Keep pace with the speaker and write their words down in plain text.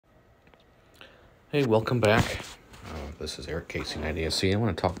Hey, welcome back. This is Eric Casey, 90SC. I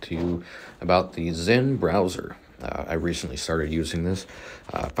want to talk to you about the Zen browser. I recently started using this.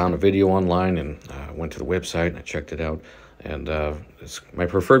 Found a video online and went to the website and I checked it out. And it's my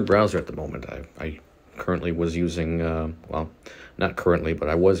preferred browser at the moment. I currently was using, well, not currently, but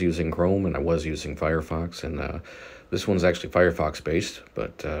I was using Chrome and I was using Firefox. And this one's actually Firefox based,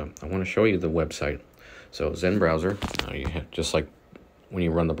 but I want to show you the website. So Zen browser, you have, just like when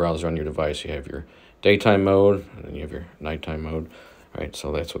you run the browser on your device, you have your daytime mode, and then you have your nighttime mode. Right,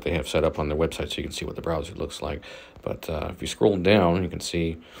 so that's what they have set up on their website, so you can see what the browser looks like. But if you scroll down, you can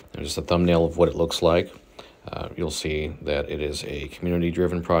see there's a thumbnail of what it looks like. You'll see that it is a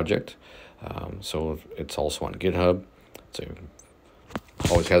community-driven project. So it's also on GitHub. It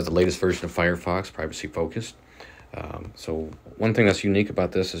always has the latest version of Firefox, privacy-focused. So one thing that's unique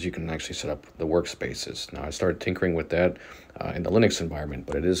about this is you can actually set up the workspaces. Now, I started tinkering with that in the Linux environment,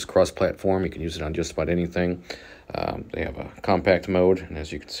 but it is cross-platform. You can use it on just about anything. They have a compact mode, and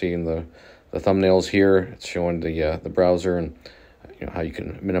as you can see in the thumbnails here, it's showing the browser and how you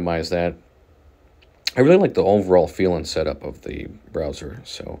can minimize that. I really like the overall feel and setup of the browser.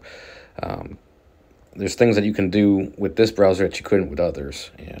 So there's things that you can do with this browser that you couldn't with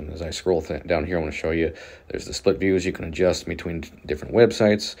others. And as I scroll down here, I want to show you, there's the split views. You can adjust between different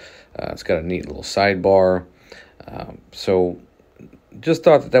websites. It's got a neat little sidebar. So just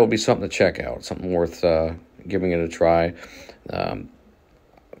thought that would be something to check out, something worth giving it a try.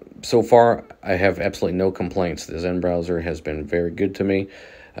 So far, I have absolutely no complaints. The Zen browser has been very good to me.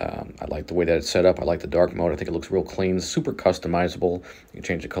 I like the way that it's set up. I like the dark mode. I think it looks real clean, super customizable. You can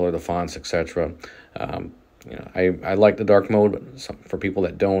change the color of the fonts, etc. I like the dark mode, but for people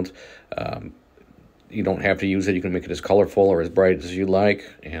that don't, you don't have to use it. You can make it as colorful or as bright as you like,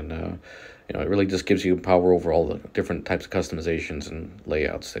 and it really just gives you power over all the different types of customizations and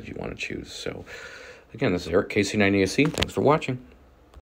layouts that you want to choose. So, again, this is Eric Casey, 90SC. Thanks for watching.